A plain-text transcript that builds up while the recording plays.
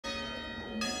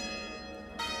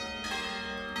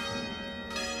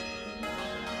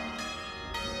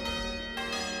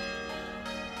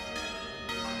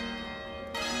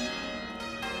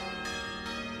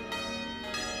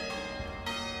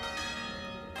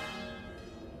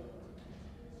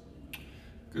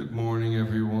Good morning,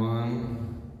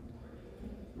 everyone.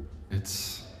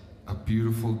 It's a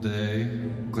beautiful day.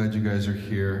 I'm glad you guys are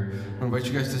here. I want to invite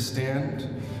you guys to stand.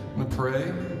 I'm going to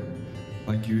pray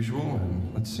like usual,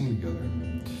 and let's sing together.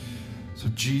 So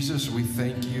Jesus, we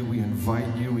thank you. We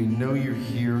invite you. We know you're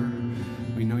here.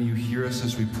 We know you hear us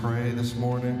as we pray this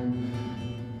morning.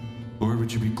 Lord,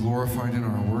 would you be glorified in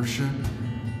our worship?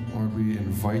 Lord, we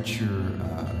invite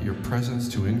your presence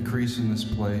to increase in this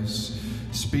place.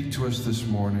 Speak to us this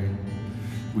morning.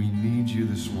 We need you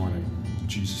this morning. In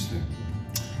Jesus' name,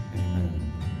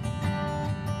 amen.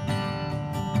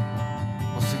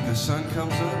 I'll sing The Sun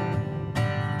Comes Up.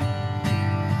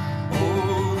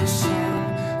 Oh, the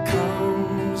sun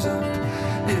comes up.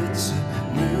 It's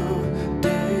a new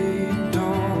day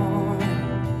dawn.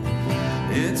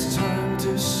 It's time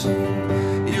to sing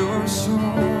your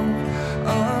song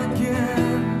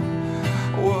again.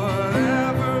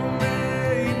 Whatever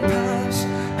may pass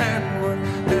and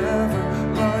whatever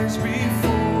lies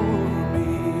before me,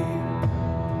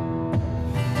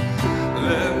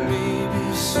 let me be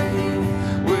seen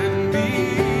when the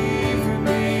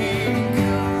evening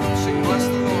comes. Sing, bless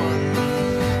the Lord.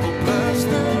 Oh, bless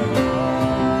the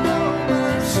Lord, oh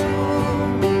my soul.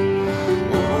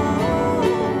 Oh,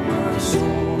 my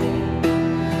soul.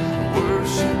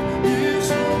 Worship His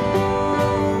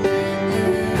holy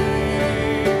name.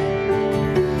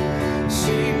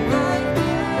 Sing like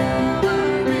never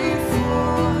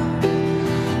before.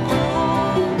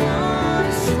 Oh, my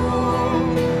soul,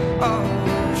 I'll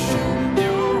worship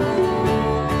Your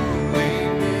holy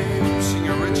name. Sing,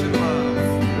 You're rich in love.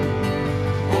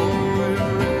 Oh,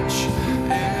 You're rich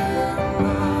in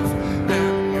love,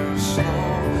 and You're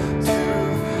slow to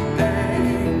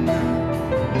anger.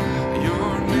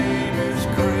 Your name is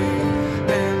great,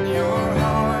 and Your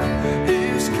heart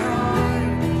is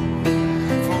kind.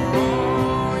 For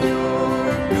all Your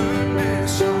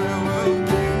goodness, I will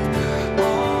keep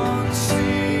on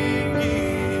singing.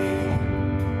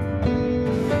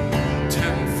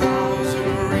 10,000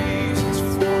 reasons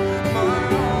for my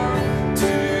heart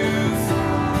to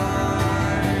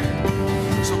find.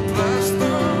 So bless the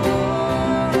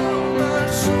Lord, oh my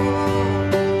soul.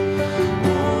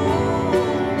 Oh,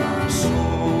 my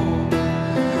soul.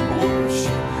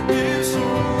 Worship His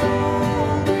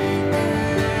holy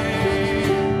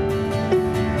name.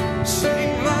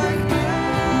 Sing like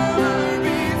never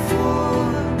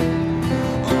before.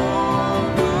 Oh,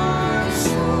 my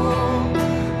soul,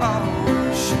 I'll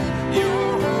worship Your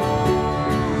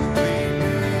holy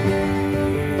name.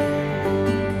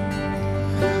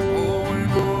 Oh,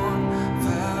 and on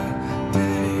that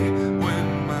day when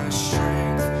my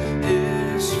strength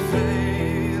is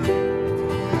failing,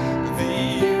 the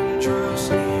end draws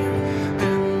near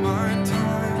and my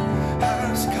time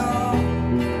has come.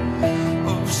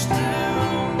 Oh,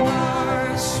 still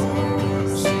my soul will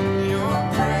sing Your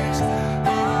praise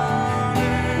unending.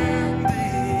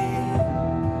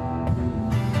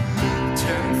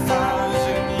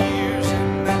 10,000 years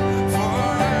and then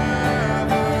forevermore.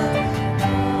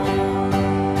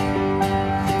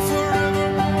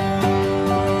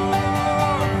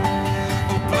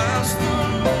 Oh, bless the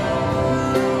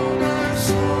Lord, oh my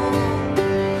soul.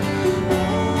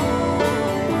 Oh,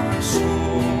 my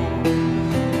soul.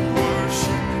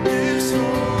 Worship His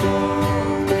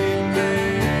holy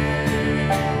name.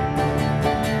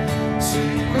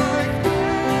 Sing like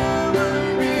never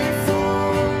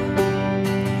before.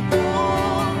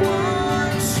 Oh,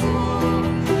 my soul,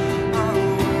 I'll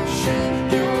worship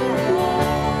Your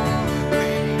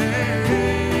holy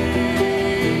name.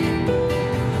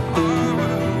 I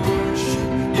will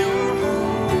worship Your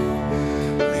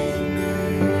holy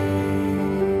name.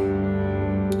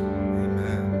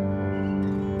 Amen.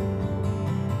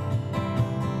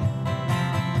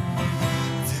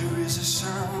 There is a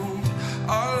sound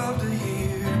I love to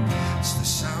hear. It's the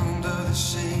sound of the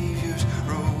Savior's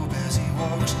robe as He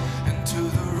walks into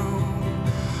the room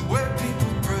where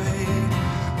people pray,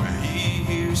 where He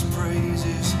hears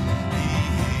praises, He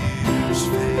hears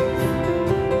faith.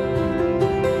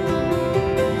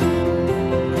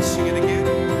 Let's sing it again.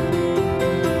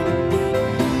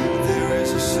 There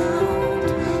is a sound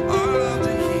I love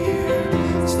to hear.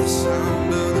 It's the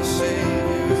sound of the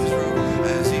Savior's robe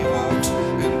as He walks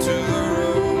into the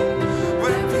room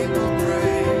where people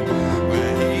pray,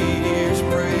 where He hears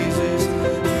praises,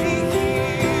 He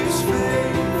hears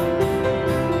faith.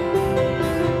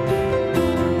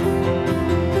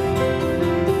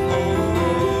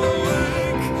 Oh,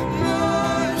 wake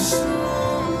my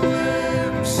soul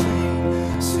and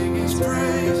sing His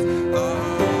praise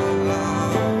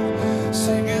aloud.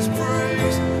 Sing His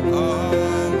praise aloud.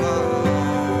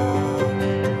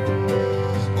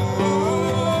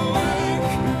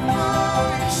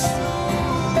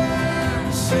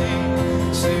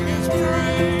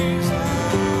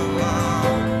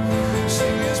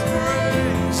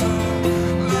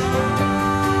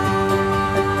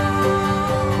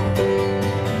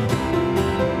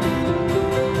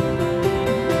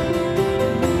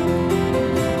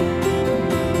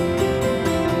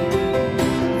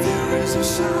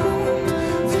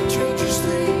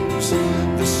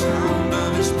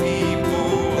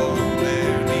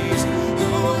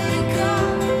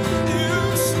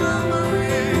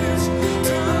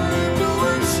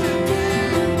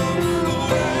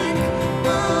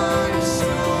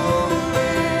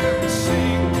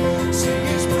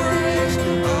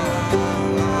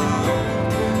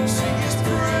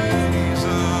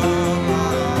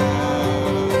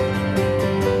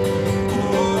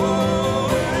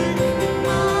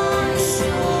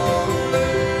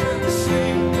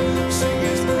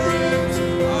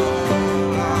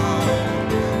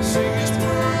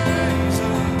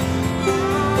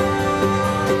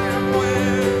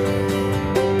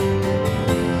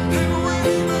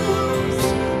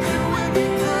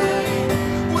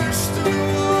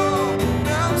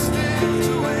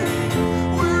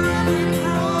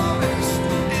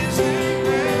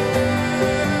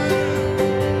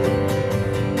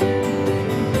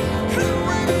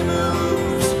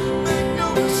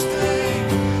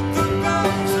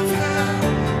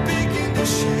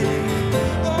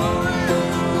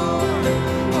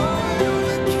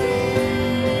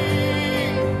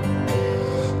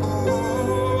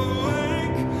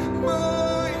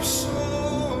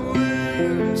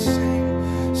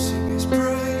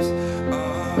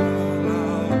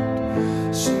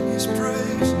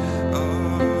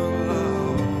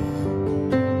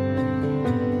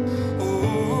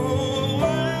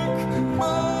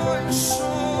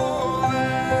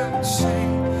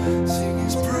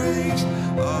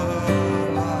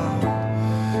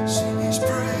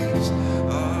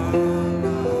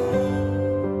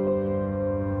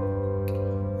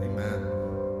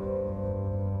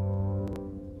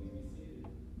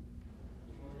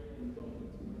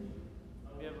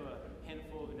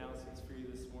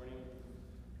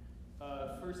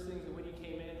 First thing, when you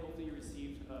came in, hopefully you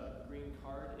received a green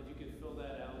card. If you could fill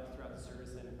that out throughout the service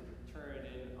and turn it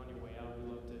in on your way out, we'd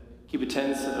love to keep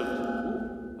attendance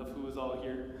of who is all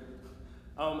here.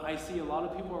 I see a lot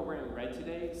of people are wearing red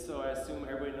today, so I assume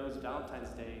everybody knows Valentine's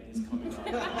Day is coming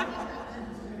up.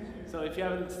 So if you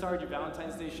haven't started your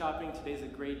Valentine's Day shopping, today's a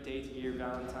great day to get your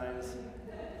Valentine's.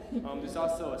 There's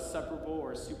also a Supper Bowl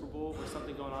or a Super Bowl or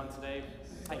something going on today.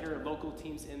 I hear local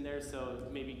teams in there, so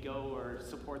maybe go or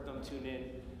support them, tune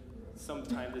in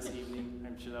sometime this evening.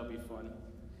 I'm sure that'll be fun.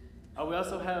 We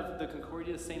also have the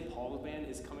Concordia St. Paul's Band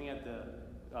is coming at the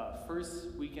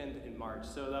first weekend in March,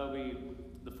 so that'll be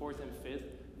the 4th and 5th.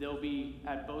 They'll be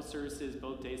at both services,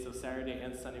 both days, so Saturday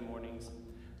and Sunday mornings.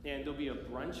 And there'll be a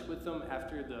brunch with them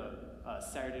after the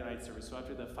Saturday night service. So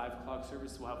after the 5 o'clock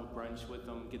service, we'll have a brunch with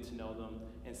them, get to know them,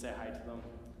 and say hi to them.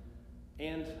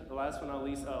 And the last but not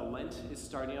least, Lent is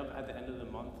starting up at the end of the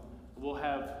month. We'll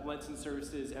have Lenten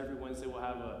services every Wednesday. We'll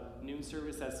have a noon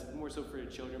service that's more so for the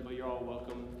children, but you're all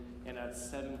welcome. And at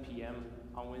 7 p.m.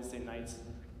 on Wednesday nights.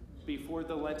 Before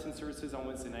the Lenten services on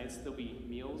Wednesday nights, there'll be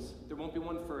meals. There won't be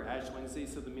one for Ash Wednesday,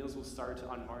 so the meals will start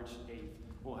on March 8th.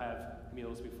 We'll have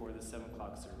meals before the 7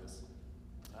 o'clock service.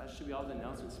 That should be all the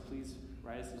announcements. Please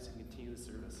rise to continue the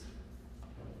service.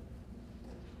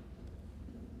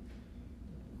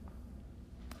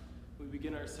 We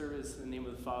begin our service in the name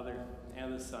of the Father,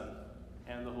 and the Son,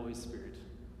 and the Holy Spirit.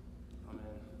 Amen.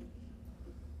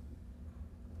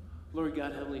 Lord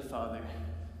God, Heavenly Father,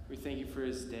 we thank you for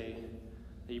this day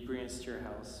that you bring us to your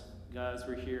house. God, as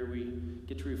we're here, we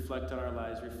get to reflect on our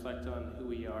lives, reflect on who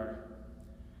we are.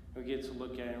 And we get to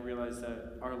look at and realize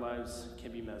that our lives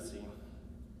can be messy,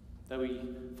 that we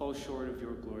fall short of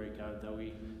your glory, God, that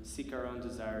we seek our own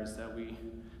desires, that we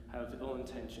have ill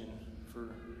intention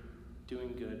for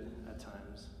doing good at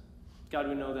times. God,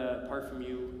 we know that apart from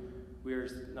you, we are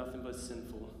nothing but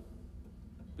sinful.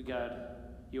 But God,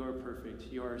 you are perfect.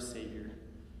 You are our Savior.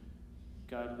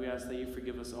 God, we ask that you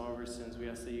forgive us all of our sins. We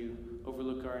ask that you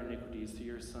overlook our iniquities through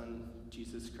your Son,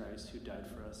 Jesus Christ, who died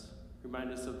for us.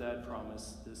 Remind us of that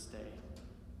promise this day.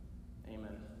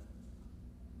 Amen.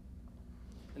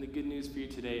 And the good news for you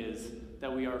today is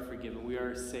that we are forgiven. We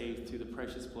are saved through the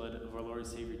precious blood of our Lord and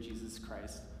Savior, Jesus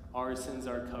Christ. Our sins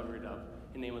are covered up.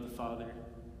 In the name of the Father,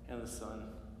 and the Son,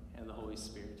 and the Holy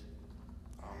Spirit.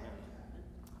 Amen.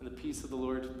 And the peace of the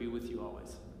Lord be with you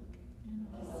always.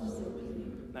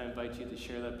 And I invite you to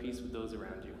share that peace with those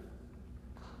around you.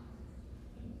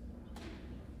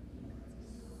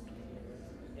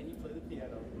 And you play the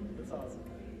piano. That's awesome.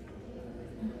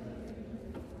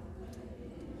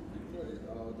 You play,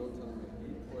 don't tell me.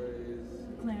 He plays...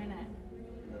 Clarinet.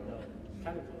 No,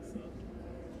 kind of close though.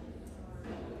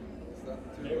 It's not the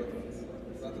tuba.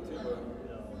 It's not the tuba.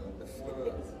 No. It's the...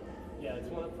 Yeah, it's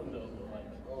one up from the oboe, like.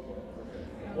 Oboe, okay.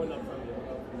 One up from the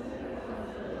oboe.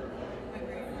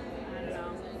 I don't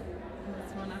know.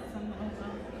 This one up from the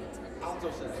oboe. Alto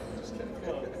sax. Just kidding.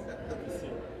 Close.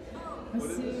 Bassoon. What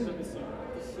is this? The bassoon.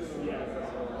 Yeah.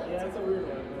 Yeah, it's a weird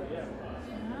one, but yeah.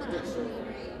 Okay, so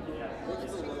Yeah. what's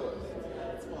the lowest?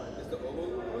 It's fun. Is the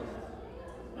oboe the lowest?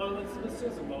 Oh, this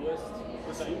is the lowest.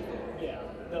 Yeah.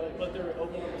 But they're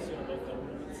oboe and bassoon are both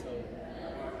government,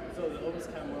 so the oboe's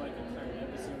kind of more like a clarinet.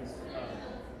 Bassoon's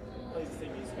plays the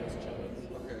same music as cellos.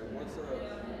 Okay, what's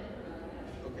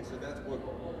okay, so that's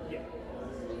woodwind. Yeah.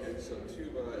 Okay, so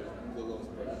tuba is the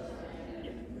lowest price.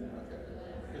 Yeah.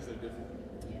 Okay. Is there different?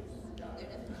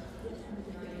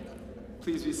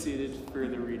 Please be seated for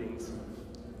the readings.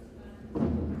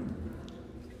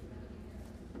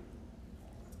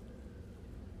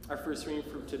 Our first reading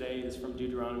from today is from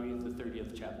Deuteronomy, the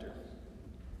 30th chapter.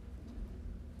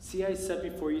 See, I set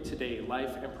before you today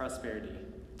life and prosperity,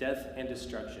 death and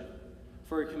destruction.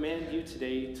 For I command you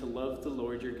today to love the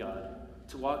Lord your God,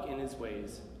 to walk in his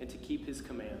ways, and to keep his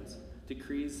commands,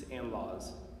 decrees, and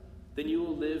laws. Then you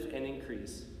will live and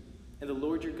increase, and the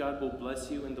Lord your God will bless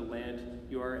you in the land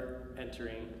you are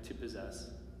entering to possess.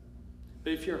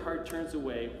 But if your heart turns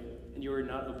away and you are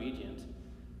not obedient,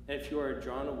 and if you are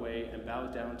drawn away and bow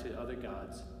down to other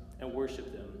gods and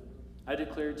worship them, I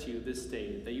declare to you this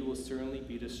day that you will certainly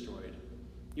be destroyed.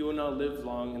 You will not live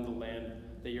long in the land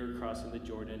that you are crossing the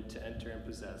Jordan to enter and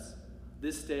possess.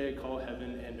 This day I call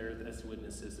heaven and earth as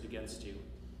witnesses against you,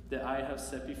 that I have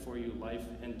set before you life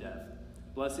and death,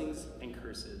 blessings and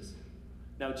curses.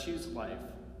 Now choose life,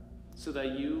 so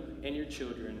that you and your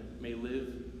children may live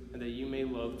and that you may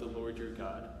love the Lord your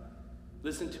God.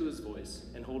 Listen to his voice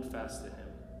and hold fast to him,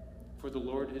 for the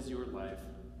Lord is your life,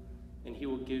 and he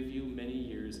will give you many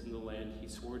years in the land he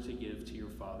swore to give to your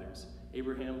fathers,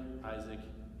 Abraham, Isaac,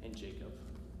 and Jacob.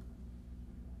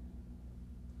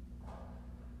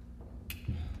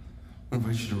 I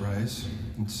invite you to rise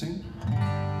and sing.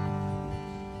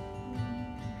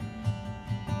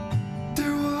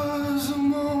 There was a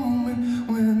moment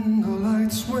when the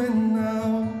lights went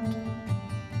out,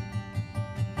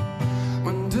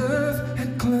 when death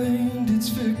had claimed its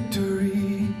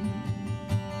victory.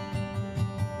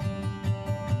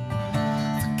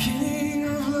 The King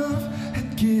of Love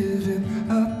had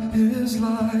given up his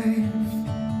life.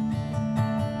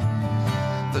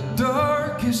 The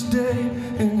darkest day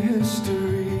in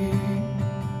history.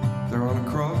 They're on a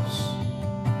cross.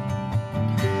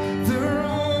 They're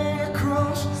on a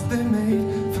cross they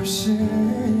made for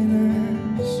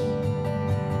sinners.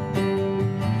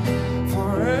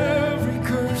 For every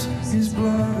curse his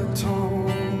blood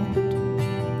atoned.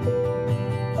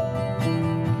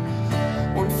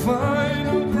 One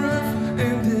final breath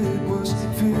and it was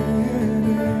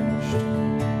finished.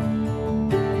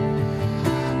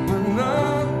 But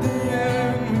not the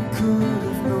end we could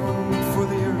have known. For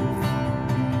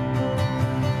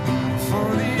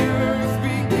the earth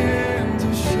began to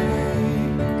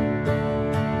shake,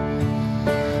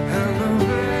 and the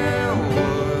veil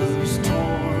was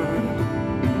torn.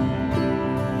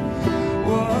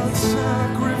 What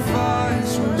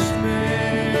sacrifice was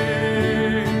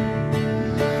made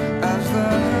as the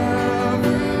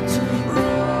heavens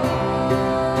roared.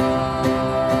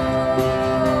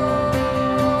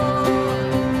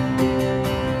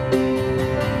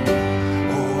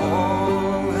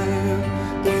 All hail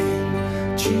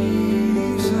King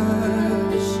Jesus.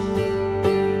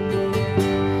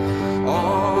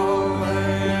 All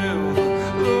hail the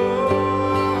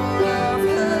Lord of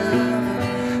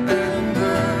heaven and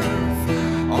earth.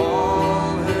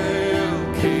 All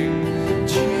hail King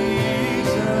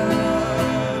Jesus.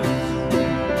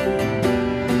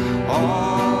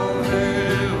 All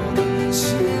hail the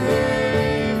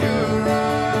Savior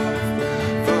of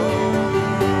the world.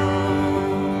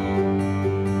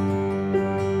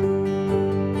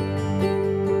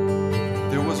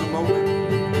 There was a moment.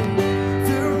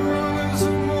 There was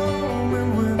a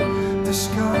moment when the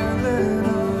sky lit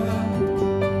up.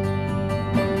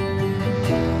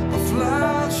 A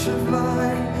flash of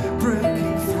light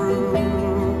breaking through.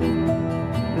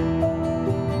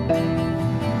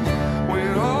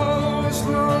 When all was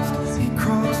lost, he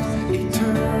crossed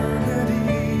eternity.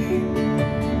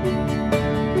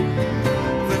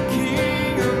 The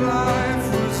King of Life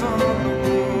was on the move.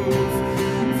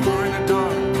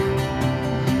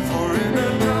 For in a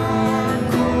dark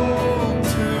cold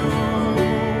tomb,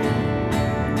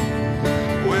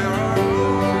 where our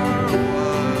Lord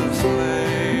was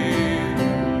laid,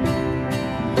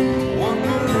 one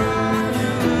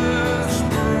miraculous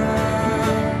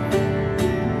breath,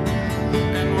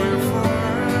 and we're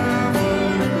forever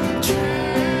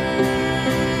changed.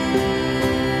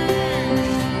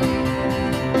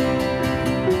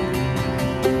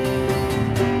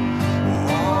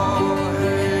 All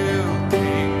hail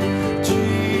King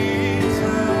Jesus.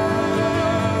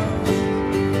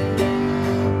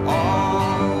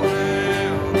 All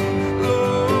hail the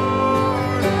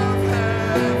Lord of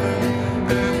heaven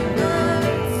and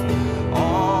earth.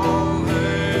 All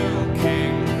hail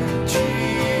King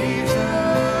Jesus.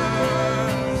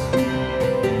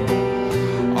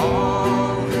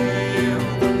 All hail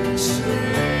the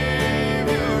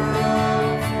Savior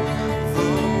of the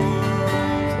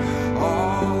world.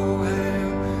 All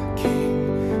hail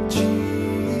King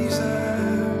Jesus.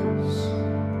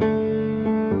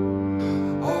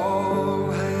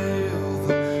 All hail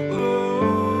the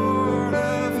Lord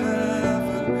of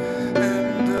heaven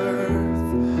and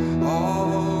earth.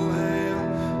 All hail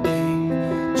King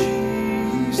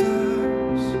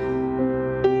Jesus.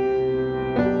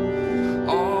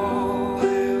 All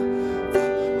hail the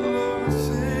Lord,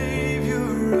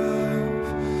 Savior of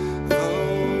the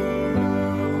world.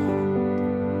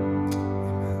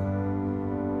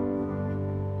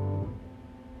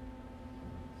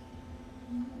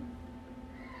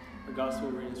 The Gospel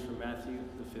reading is from Matthew,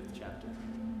 the 5th chapter.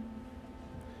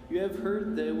 You have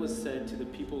heard that it was said to the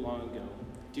people long ago,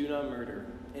 "Do not murder,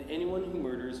 and anyone who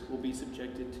murders will be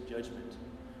subjected to judgment.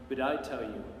 But I tell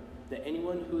you that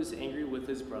anyone who is angry with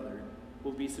his brother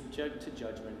will be subject to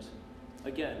judgment.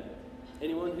 Again,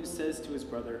 anyone who says to his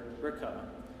brother, Raca,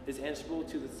 is answerable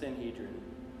to the Sanhedrin.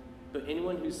 But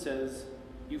anyone who says,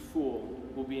 you fool,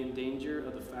 will be in danger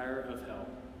of the fire of hell.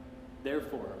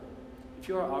 Therefore, if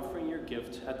you are offering your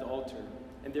gift at the altar,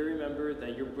 and there remember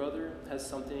that your brother has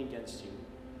something against you,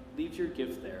 leave your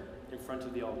gift there in front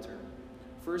of the altar.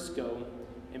 First go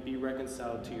and be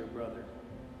reconciled to your brother.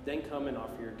 Then come and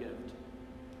offer your gift.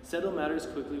 Settle matters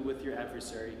quickly with your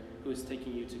adversary who is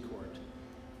taking you to court.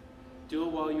 Do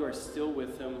it while you are still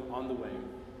with him on the way,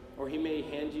 or he may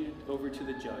hand you over to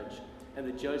the judge, and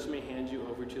the judge may hand you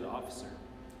over to the officer,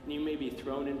 and you may be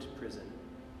thrown into prison.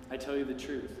 I tell you the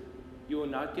truth, you will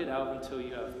not get out until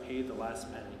you have paid the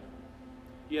last penny.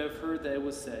 You have heard that it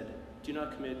was said, do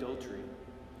not commit adultery.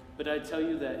 But I tell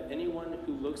you that anyone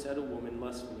who looks at a woman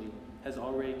lustfully has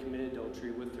already committed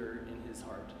adultery with her in his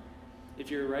heart. If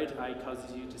your right eye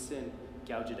causes you to sin,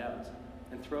 gouge it out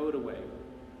and throw it away.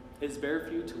 It is better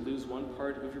for you to lose one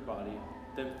part of your body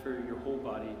than for your whole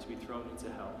body to be thrown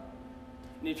into hell.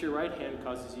 And if your right hand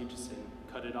causes you to sin,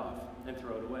 cut it off and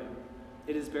throw it away.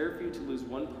 It is better for you to lose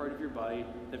one part of your body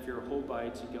than for your whole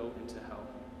body to go into hell.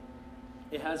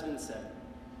 It has been said,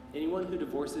 anyone who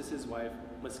divorces his wife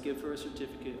must give her a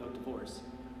certificate of divorce.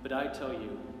 But I tell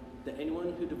you that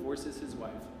anyone who divorces his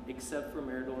wife, except for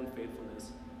marital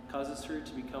unfaithfulness, causes her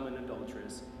to become an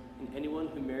adulteress, and anyone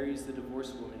who marries the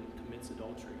divorced woman commits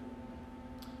adultery.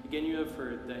 Again, you have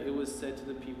heard that it was said to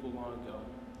the people long ago,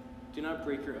 do not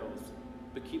break your oath,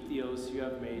 but keep the oaths you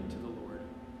have made to the Lord.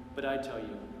 But I tell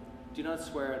you, do not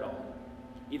swear at all,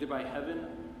 either by heaven,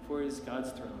 for it is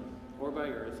God's throne, or by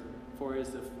earth, for it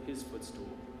is his footstool,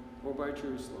 or by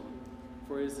Jerusalem,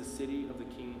 for it is the city of the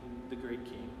King, the great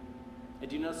King. And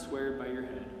do not swear by your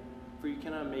head, for you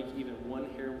cannot make even one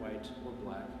hair white or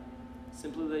black.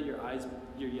 Simply let your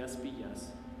yes be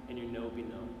yes, and your no be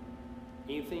no.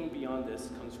 Anything beyond this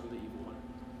comes from the evil one.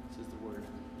 This is the word.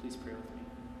 Please pray with me.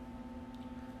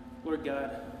 Lord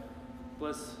God,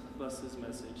 bless this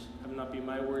message. Have not be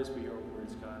my words, but your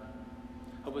words, God.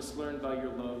 Help us learn about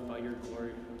your love, about your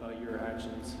glory, about your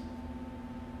actions.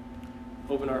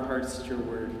 Open our hearts to your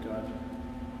word, God.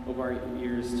 Open our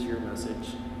ears to your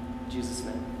message. In Jesus'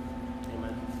 name,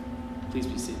 amen. Please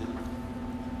be seated.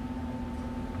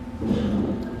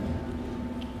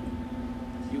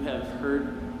 You have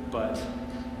heard, but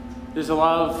there's a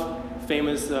lot of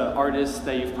famous artists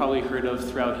that you've probably heard of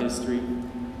throughout history.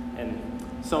 And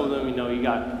some of them, you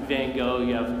got Van Gogh,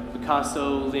 you have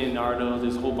Picasso, Leonardo,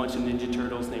 there's a whole bunch of Ninja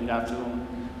Turtles named after them.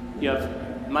 You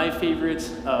have my favorite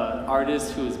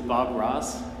artist, who is Bob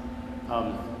Ross.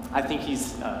 I think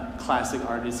he's a classic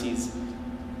artist.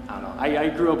 I don't know, I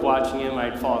grew up watching him,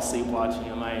 I'd fall asleep watching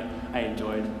him. I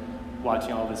enjoyed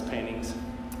watching all of his paintings.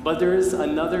 But there is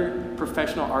another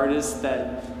professional artist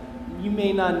that you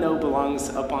may not know belongs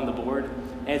up on the board,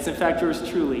 and it's in fact yours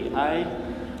truly.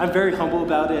 I'm very humble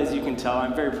about it, as you can tell.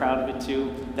 I'm very proud of it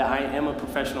too, that I am a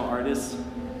professional artist.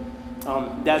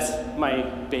 That's my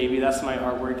baby, that's my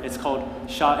artwork. It's called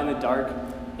Shot in the Dark.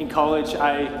 In college,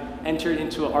 I entered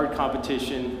into an art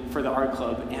competition for the art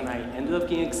club, and I ended up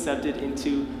getting accepted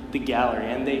into the gallery,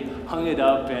 and they hung it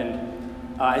up, and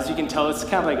as you can tell, it's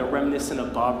kind of like a reminiscent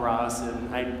of Bob Ross,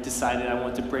 and I decided I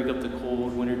wanted to break up the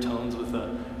cold winter tones with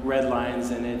the red lines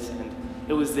in it, and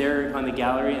it was there on the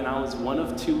gallery, and I was one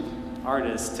of 2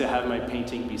 artists to have my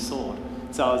painting be sold.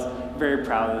 So I was very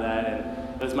proud of that,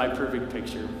 and it was my perfect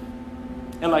picture.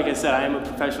 And like I said, I am a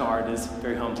professional artist,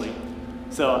 very humbly.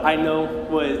 So I know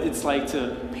what it's like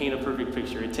to paint a perfect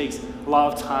picture. It takes a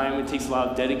lot of time, it takes a lot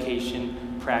of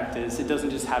dedication, practice. It doesn't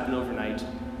just happen overnight.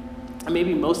 And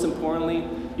maybe most importantly,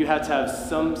 you have to have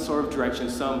some sort of direction,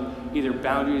 some either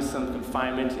boundaries, some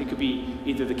confinement. It could be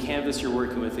either the canvas you're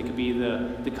working with, it could be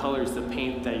the colors, the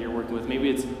paint that you're working with. Maybe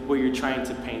it's what you're trying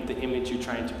to paint, the image you're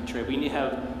trying to portray. But you need to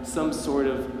have some sort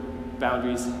of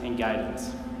boundaries and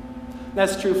guidance.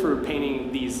 That's true for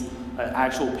painting these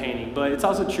actual painting, but it's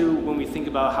also true when we think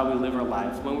about how we live our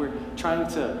life. When we're trying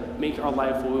to make our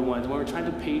life what we want, when we're trying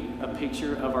to paint a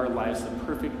picture of our lives, the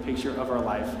perfect picture of our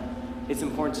life, it's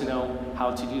important to know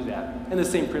how to do that. And the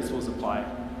same principles apply.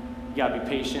 You gotta be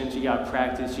patient, you gotta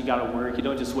practice, you gotta work. You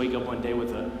don't just wake up one day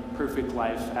with a perfect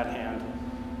life at hand.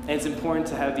 And it's important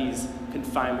to have these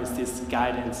confinements, this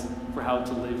guidance for how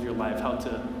to live your life, how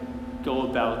to go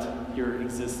about your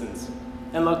existence.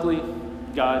 And luckily,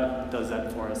 God does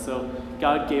that for us. So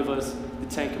God gave us the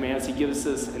 10 Commandments. He gives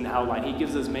us an outline. He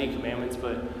gives us many commandments,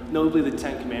 but notably the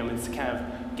 10 Commandments to kind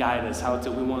of guide us how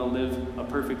we want to live a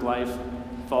perfect life.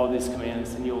 Follow these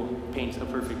commands, and you'll paint a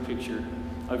perfect picture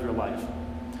of your life.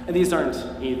 And these aren't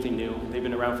anything new. They've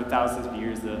been around for thousands of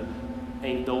years. The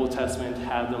Old Testament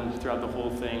had them throughout the whole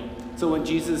thing. So when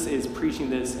Jesus is preaching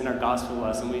this in our gospel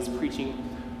lesson, when he's preaching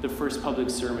the first public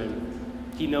sermon,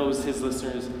 he knows his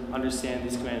listeners understand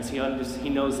these commands. He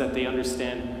knows that they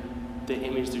understand the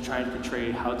image they're trying to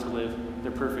portray, how to live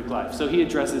their perfect life. So he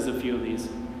addresses a few of these.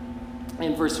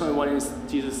 In verse 21,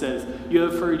 Jesus says, "You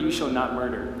have heard you shall not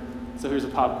murder." So here's a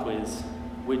pop quiz.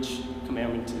 Which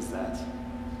commandment is that?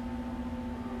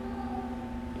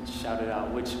 Shout it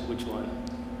out. Which one?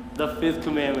 The 5th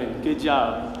commandment. Good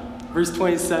job. Verse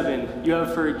 27, "You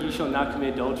have heard you shall not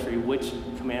commit adultery." Which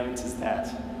commandment is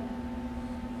that?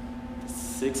 The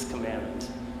 6th commandment.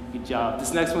 Good job.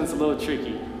 This next one's a little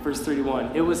tricky. Verse 31,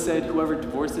 "It was said, whoever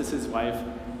divorces his wife,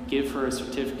 give her a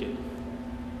certificate."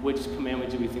 Which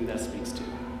commandment do we think that speaks to?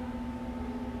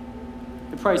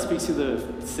 It probably speaks to the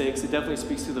 6th. It definitely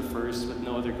speaks to the 1st with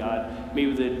no other God.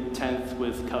 Maybe the 10th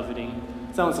with coveting.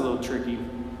 Sounds a little tricky.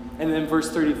 And then verse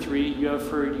 33, "You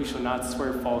have heard you shall not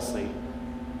swear falsely."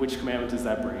 Which commandment does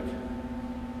that bring?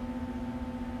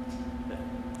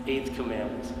 The 8th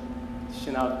commandment. "You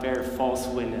shall not bear false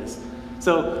witness."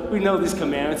 So we know these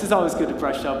commandments. It's always good to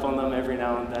brush up on them every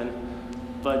now and then.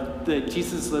 But the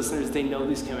Jesus listeners, they know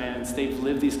these commandments. They've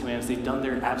lived these commandments. They've done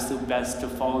their absolute best to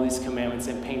follow these commandments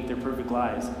and paint their perfect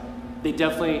lives. They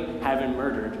definitely haven't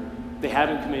murdered. They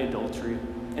haven't committed adultery.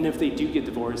 And if they do get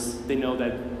divorced, they know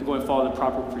that they're going to follow the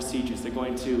proper procedures. They're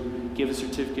going to give a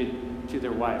certificate to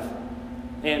their wife.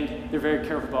 And they're very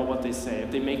careful about what they say.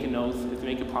 If they make an oath, if they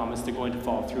make a promise, they're going to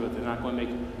follow through with it. They're not going to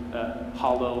make a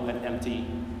hollow and empty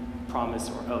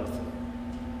promise or oath.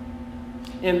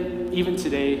 And even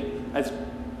today, as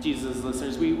Jesus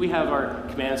listeners, we have our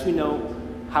commands. We know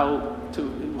how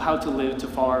to live to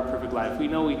follow our perfect life. We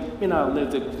know we may not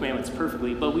live the commandments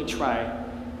perfectly, but we try.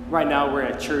 Right now, we're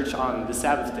at church on the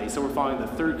Sabbath day, so we're following the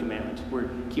 3rd commandment. We're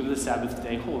keeping the Sabbath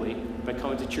day holy by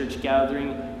coming to church,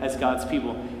 gathering as God's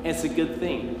people. And it's a good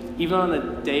thing, even on a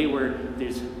day where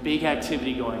there's big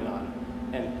activity going on.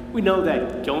 And we know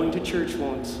that going to church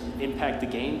won't impact the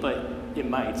game, but it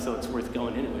might, so it's worth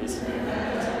going anyways.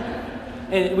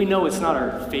 And we know it's not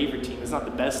our favorite team, it's not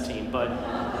the best team, but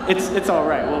it's all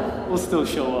right. We'll still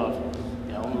show up.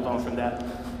 Yeah, we'll move on from that.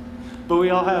 But we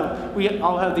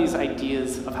all have these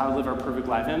ideas of how to live our perfect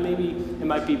life, and maybe it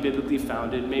might be biblically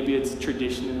founded, maybe it's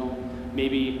traditional,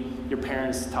 maybe your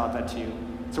parents taught that to you.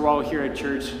 So we're all here at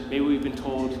church. Maybe we've been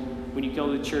told when you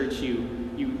go to church, you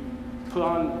put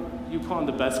on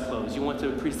the best clothes. You want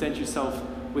to present yourself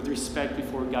with respect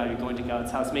before God. You're going to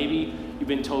God's house. Maybe you've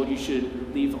been told you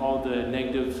should leave all the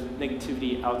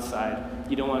negativity outside.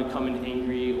 You don't want to come in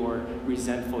angry or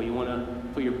resentful. You want to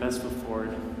put your best foot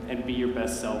forward and be your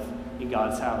best self in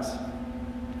God's house.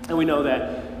 And we know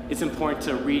that it's important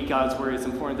to read God's word. It's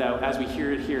important that as we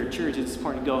hear it here at church, it's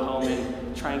important to go home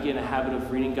and try and get in a habit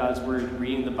of reading God's word,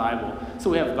 reading the Bible. So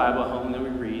we have a Bible at home that we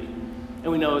read.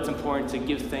 And we know it's important to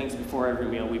give thanks before every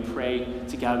meal. We pray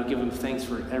to God. We give him thanks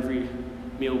for every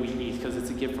meal we eat because it's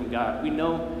a gift from God. We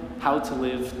know how to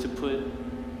live, to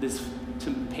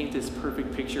paint this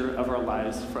perfect picture of our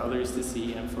lives for others to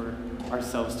see and for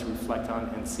ourselves to reflect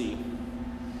on and see.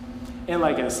 And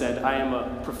like I said, I am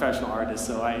a professional artist,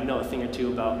 so I know a thing or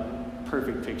two about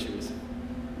perfect pictures.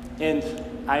 And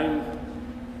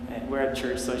we're at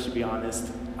church, so I should be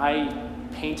honest. I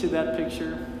painted that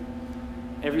picture.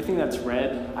 Everything that's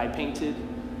red, I painted.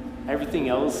 Everything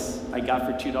else, I got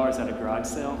for $2 at a garage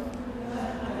sale.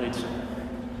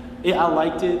 I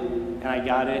liked it, and I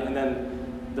got it, and then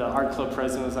the art club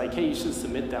president was like, "Hey, you should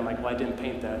submit that." I'm like, "Well, I didn't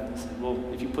paint that." I said, "Well,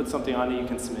 if you put something on it, you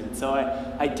can submit it." So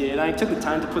I did. I took the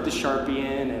time to put the Sharpie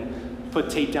in and put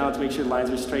tape down to make sure the lines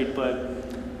were straight, but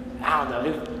I don't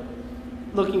know.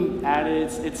 Looking at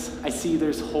it, I see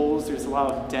there's holes, there's a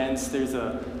lot of dents, there's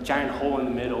a giant hole in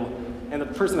the middle, and the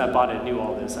person that bought it knew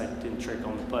all this. I didn't trick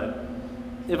them, but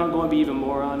if I'm going to be even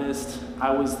more honest,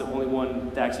 I was the only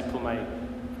one that actually put my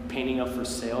painting up for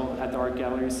sale at the art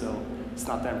gallery, so it's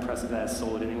not that impressive that it's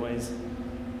sold anyways.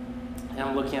 And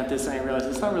I'm looking at this and I realize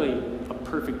it's not really a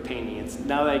perfect painting. It's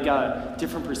now that I got a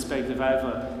different perspective, I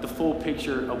have the full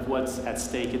picture of what's at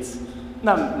stake. It's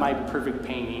not my perfect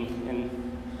painting, and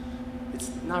it's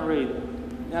not really,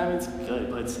 I mean, it's good,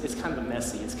 but it's kind of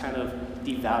messy. It's kind of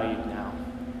devalued now.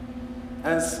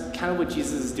 And that's kind of what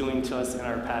Jesus is doing to us in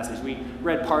our passage. We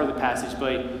read part of the passage,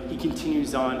 but he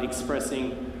continues on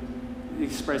expressing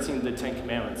the 10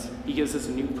 Commandments. He gives us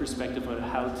a new perspective of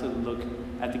how to look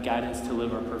at the guidance to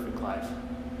live our perfect life.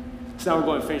 So now we're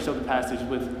going to finish up the passage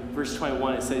with verse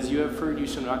 21. It says, "You have heard you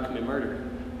shall not commit murder.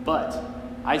 But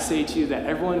I say to you that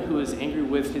everyone who is angry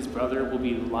with his brother will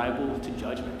be liable to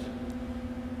judgment."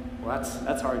 Well,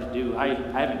 that's hard to do. I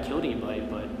haven't killed anybody,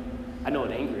 but I know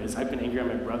what anger is. I've been angry at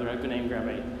my brother. I've been angry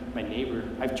at my neighbor.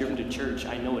 I've driven to church.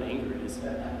 I know what anger is.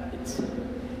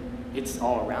 It's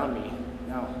all around me.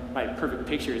 Now, my perfect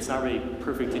picture, it's not really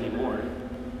perfect anymore.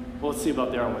 Well, let's see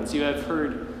about the other ones. You have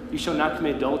heard, you shall not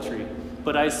commit adultery.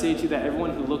 But I say to you that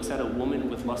everyone who looks at a woman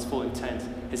with lustful intent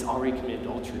has already committed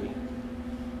adultery.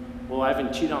 Well, I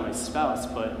haven't cheated on my spouse,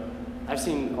 but I've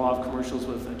seen a lot of commercials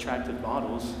with attractive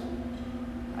models.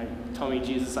 Tell me,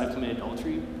 Jesus, I've committed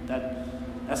adultery.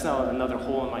 That's not another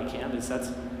hole in my canvas.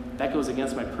 That goes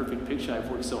against my perfect picture I've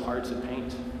worked so hard to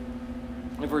paint.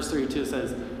 In verse 32 it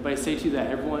says, but I say to you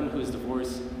that everyone who has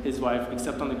divorced his wife,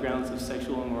 except on the grounds of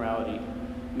sexual immorality,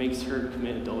 makes her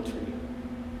commit adultery.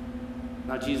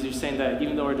 Now, Jesus, you're saying that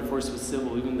even though our divorce was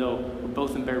civil, even though we're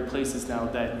both in better places now,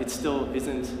 that it still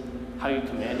isn't how you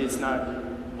command. It's not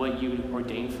what you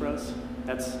ordained for us.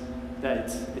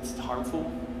 It's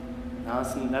harmful. Now,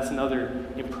 that's another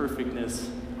imperfectness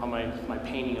on my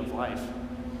painting of life.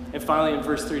 And finally, in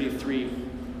verse 33,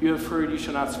 you have heard you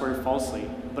shall not swear falsely.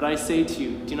 But I say to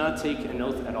you, do not take an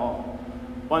oath at all.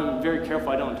 Well, I'm very careful.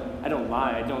 I don't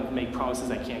lie. I don't make promises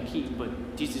I can't keep.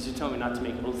 But Jesus, you tell me not to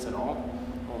make oaths at all.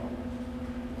 Well,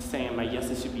 saying my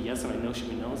yeses should be yes and my no should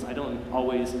be no's. I don't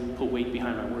always put weight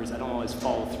behind my words. I don't always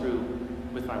follow through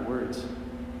with my words.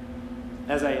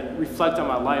 As I reflect on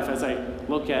my life, as I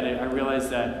look at it, I realize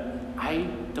that I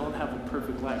don't have a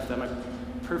perfect life. That my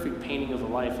perfect painting of a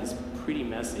life is pretty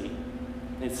messy.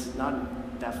 It's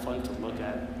not that fun to look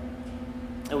at.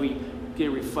 And we get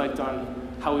to reflect on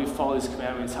how we follow His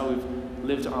commandments, how we've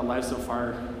lived our lives so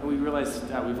far, and we realize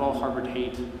that we've all harbored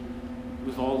hate.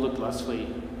 We've all looked lustfully.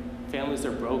 Families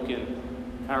are broken.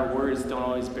 Our words don't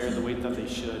always bear the weight that they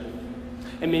should.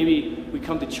 And maybe we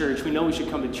come to church. We know we should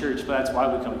come to church, but that's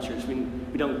why we come to church.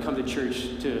 We don't come to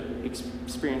church to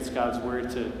experience God's word,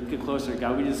 to get closer to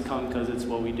God. We just come because it's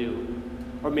what we do.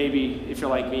 Or maybe, if you're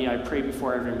like me, I pray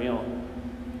before every meal.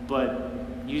 But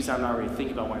usually I'm not really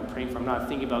thinking about what I'm praying for. I'm not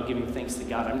thinking about giving thanks to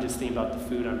God. I'm just thinking about the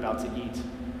food I'm about to eat.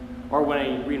 Or when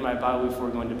I read my Bible before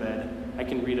going to bed, I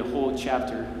can read a whole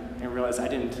chapter and realize I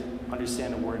didn't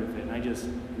understand a word of it. And I just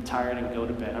am tired and go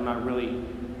to bed. I'm not really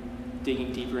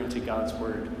digging deeper into God's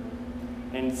word.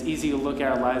 And it's easy to look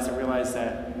at our lives and realize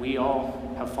that we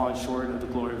all have fallen short of the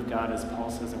glory of God, as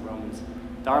Paul says in Romans.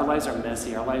 That our lives are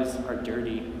messy, our lives are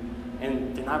dirty,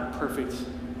 and they're not perfect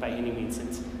by any means.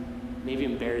 It's maybe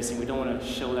embarrassing. We don't want to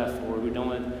show that forward. We don't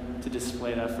want to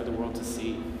display that for the world to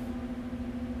see.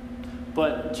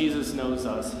 But Jesus knows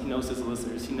us. He knows His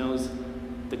listeners. He knows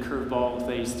the curveball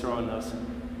that He's throwing us,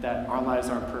 that our lives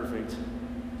aren't perfect.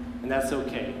 And that's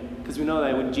okay. Because we know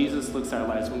that when Jesus looks at our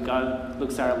lives, when God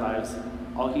looks at our lives,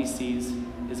 all He sees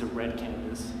is a red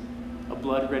canvas, a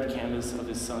blood-red canvas of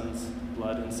His Son's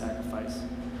blood and sacrifice.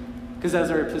 Because as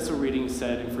our epistle reading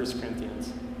said in 1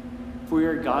 Corinthians, for we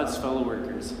are God's fellow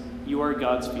workers. You are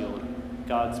God's field,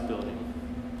 God's building.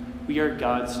 We are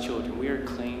God's children. We are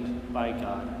claimed by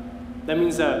God. That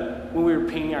means that when we're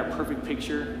painting our perfect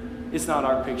picture, it's not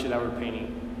our picture that we're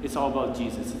painting. It's all about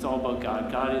Jesus. It's all about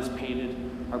God. God has painted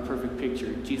our perfect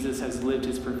picture. Jesus has lived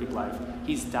His perfect life.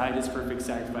 He's died His perfect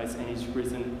sacrifice, and He's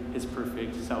risen His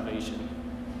perfect salvation.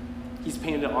 He's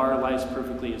painted our lives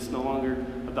perfectly. It's no longer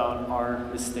about our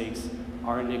mistakes,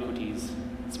 our iniquities.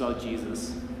 It's about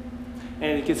Jesus.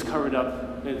 And it gets covered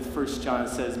up in 1 John. It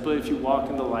says, but if you walk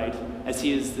in the light, as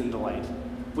He is in the light,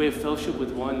 we have fellowship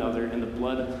with one another, and the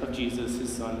blood of Jesus,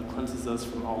 His Son, cleanses us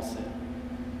from all sin.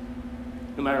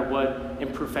 No matter what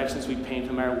imperfections we paint,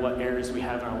 no matter what errors we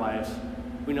have in our lives,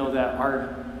 we know that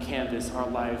our canvas, our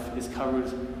life, is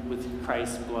covered with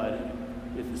Christ's blood,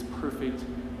 with His perfect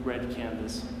red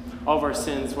canvas. All of our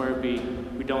sins, where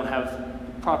we don't have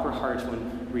proper heart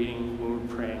when reading, when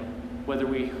we're praying, whether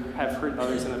we have hurt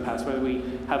others in the past, whether we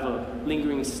have a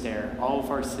lingering stare, all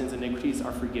of our sins and iniquities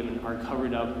are forgiven, are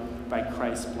covered up by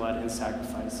Christ's blood and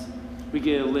sacrifice. We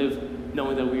get to live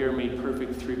knowing that we are made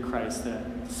perfect through Christ,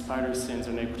 that despite our sins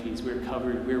and iniquities, we are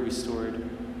covered, we are restored,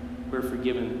 we're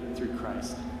forgiven through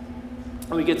Christ.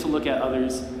 And we get to look at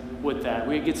others with that.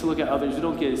 We get to look at others. We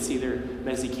don't get to see their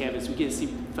messy canvas. We get to see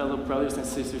fellow brothers and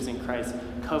sisters in Christ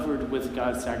covered with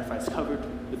God's sacrifice, covered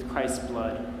with Christ's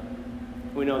blood.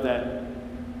 We know that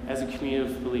as a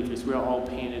community of believers, we are all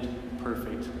painted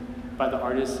perfect by the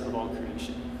artist of all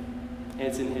creation. And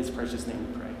it's in His precious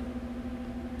name we pray.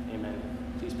 Amen.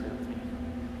 Please pray with me.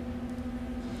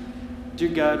 Dear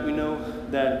God, we know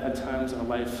that at times our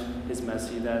life is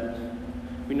messy, that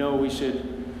we know we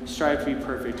should strive to be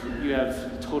perfect. You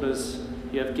have told us,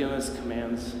 you have given us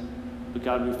commands, but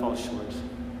God, we fall short.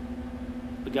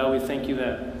 But God, we thank You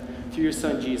that through Your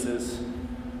Son Jesus,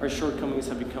 our shortcomings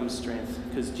have become strength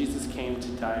because Jesus came to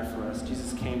die for us.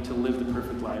 Jesus came to live the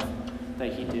perfect life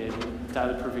that he did, die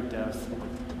the perfect death,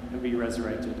 and be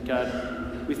resurrected.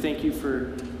 God, we thank you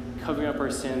for covering up our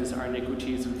sins, our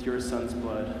iniquities with your Son's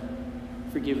blood,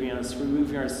 forgiving us,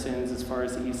 removing our sins as far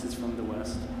as the east is from the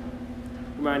west.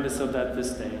 Remind us of that this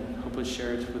day. Help us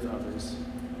share it with others.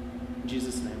 In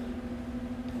Jesus' name.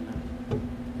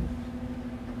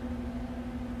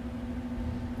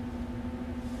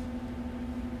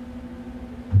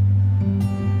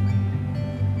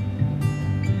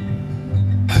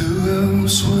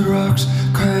 Would rocks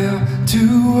cry out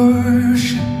to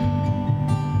worship?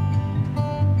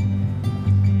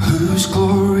 Whose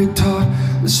glory taught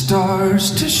the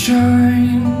stars to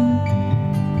shine?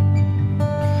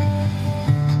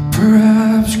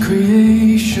 Perhaps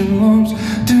creation longs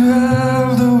to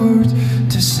have the words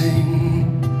to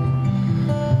sing.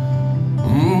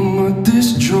 But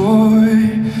this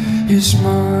joy is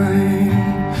mine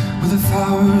with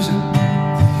 1,000.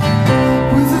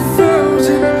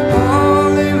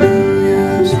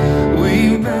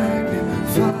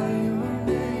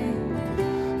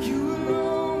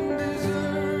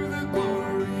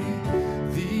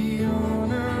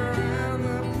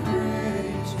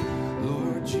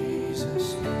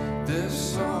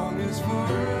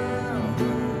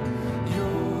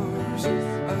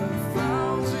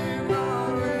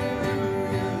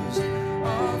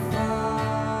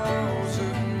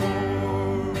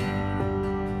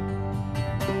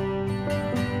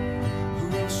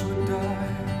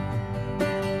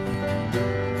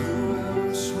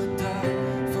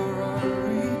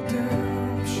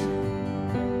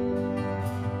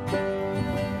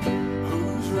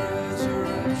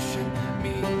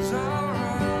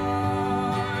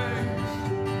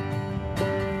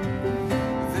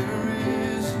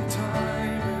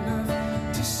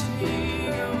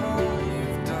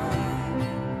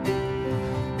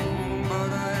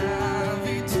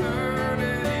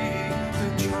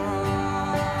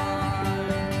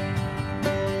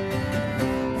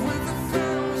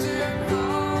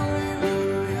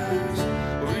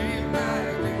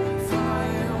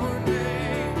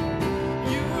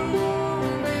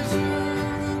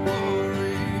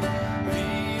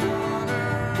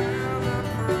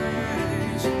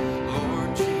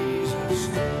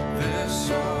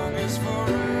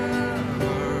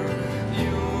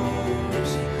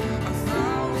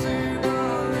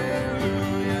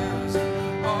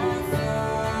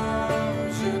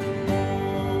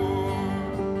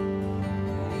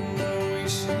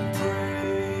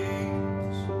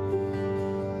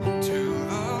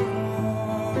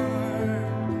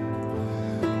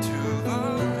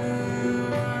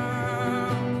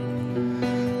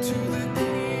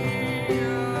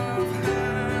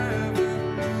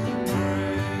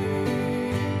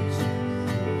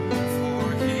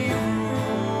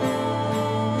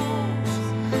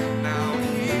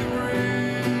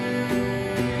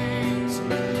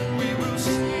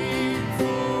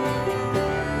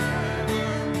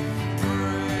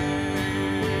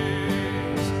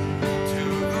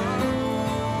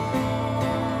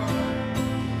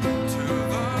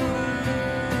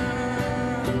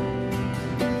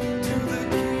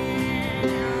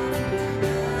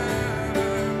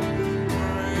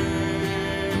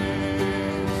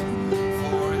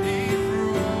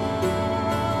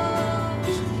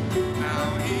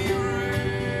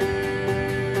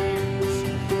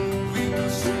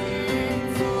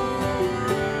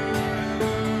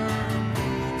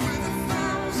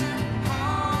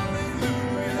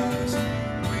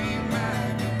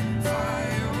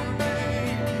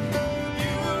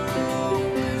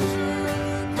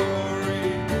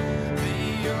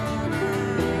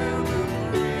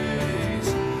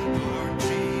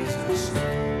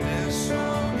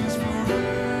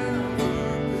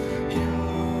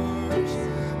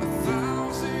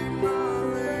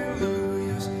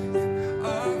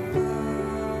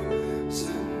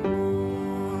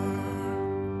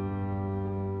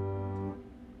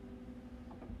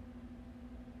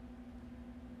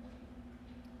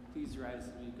 Please rise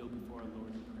as we go before our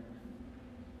Lord in prayer.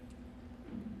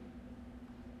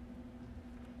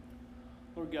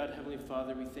 Lord God, Heavenly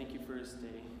Father, we thank you for this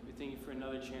day. We thank you for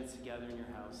another chance to gather in your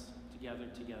house, to gather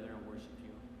together and worship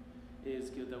you. It is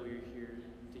good that we are here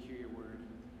to hear your word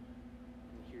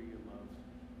and hear your love.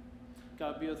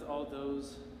 God, be with all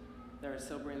those that are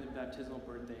celebrating their baptismal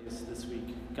birthdays this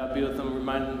week. God, be with them,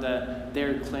 remind them that they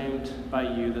are claimed by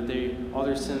you, that all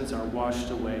their sins are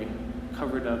washed away,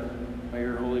 covered up by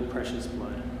your holy, precious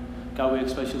blood. God, we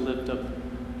especially lift up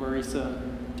Marisa,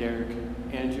 Derek,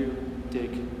 Andrew,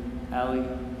 Dick, Allie,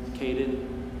 Caden,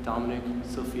 Dominic,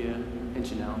 Sophia, and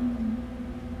Janelle.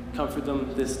 Comfort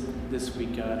them this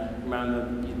week, God. Remind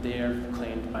them that they are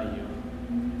claimed by you.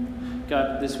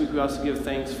 God, this week we also give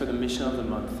thanks for the mission of the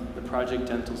month, the Project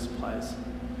Dental Supplies.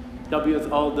 God, be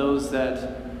with all those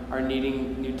that are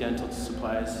needing new dental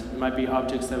supplies. It might be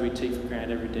objects that we take for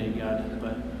granted every day, God,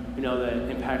 but we know that it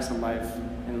impacts our life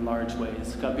in large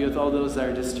ways. God, be with all those that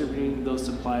are distributing those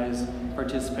supplies,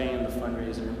 participating in the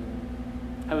fundraiser.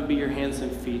 Have them be your hands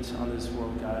and feet on this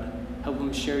world, God. Help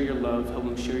them share your love, help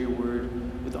them share your word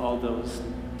with all those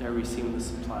that are receiving the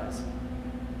supplies.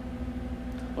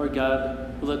 Lord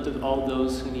God, we lift up all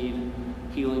those who need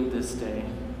healing this day.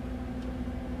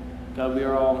 God, we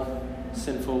are all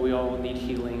sinful, we all need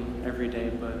healing every day,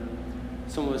 but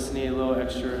some of us need a little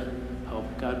extra help.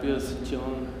 God, be with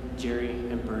Joan, Jerry,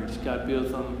 and Bert. God, be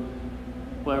with them,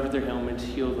 whatever their ailment,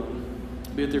 heal them.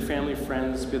 Be with their family,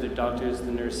 friends, be with their doctors,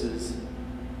 the nurses,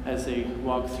 as they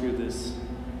walk through this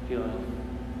healing.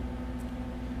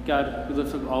 God, we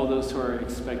lift up all those who are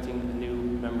expecting a new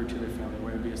member to their family,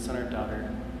 whether it be a son or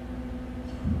daughter.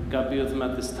 God, be with them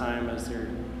at this time as they're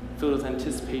filled with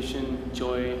anticipation,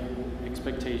 joy,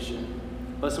 expectation.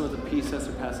 Bless them with a peace that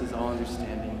surpasses all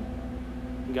understanding.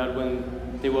 And God,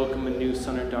 when they welcome a new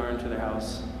son or daughter into their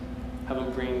house, have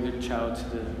them bring their child to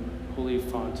the holy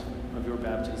font of your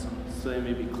baptism, so they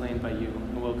may be claimed by you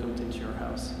and welcomed into your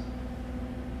house.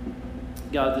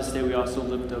 God, this day we also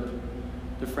lift up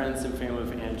the friends and family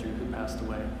of Andrew who passed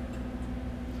away.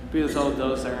 Be with all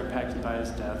those that are impacted by his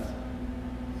death.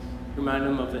 Remind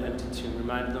them of the empty tomb.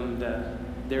 Remind them that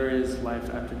there is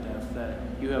life after death, that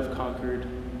you have conquered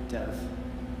death.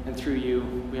 And through you,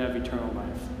 we have eternal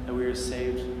life, that we are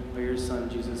saved by your Son,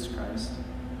 Jesus Christ.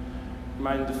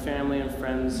 Remind the family and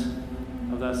friends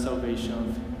of that salvation,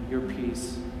 of your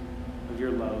peace, of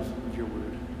your love, of your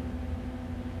word.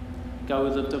 God,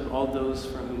 we lift up all those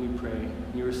for whom we pray,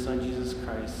 in your Son, Jesus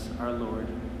Christ, our Lord,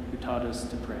 who taught us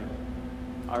to pray.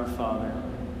 Our Father,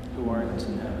 who art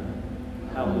in heaven,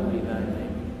 hallowed be thy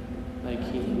name. Thy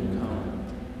kingdom come,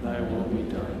 thy will be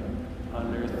done,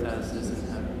 on earth as it is in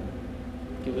heaven.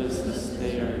 Give us this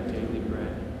day our daily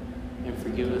bread, and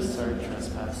forgive us our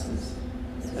trespasses,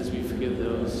 as we forgive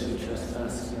those who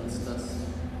trespass against us.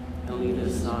 And lead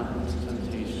us not into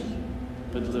temptation,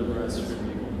 but deliver us from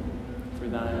evil. For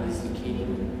thine is the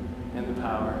kingdom, and the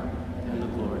power, and the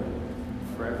glory,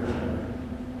 forever and ever.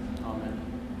 Amen.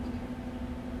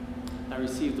 Now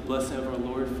receive the blessing of our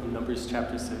Lord from Numbers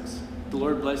chapter 6. The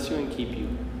Lord bless you and keep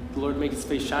you. The Lord make his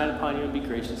face shine upon you and be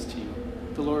gracious to you.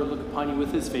 The Lord look upon you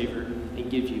with his favor and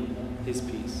give you his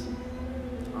peace.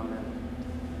 Amen.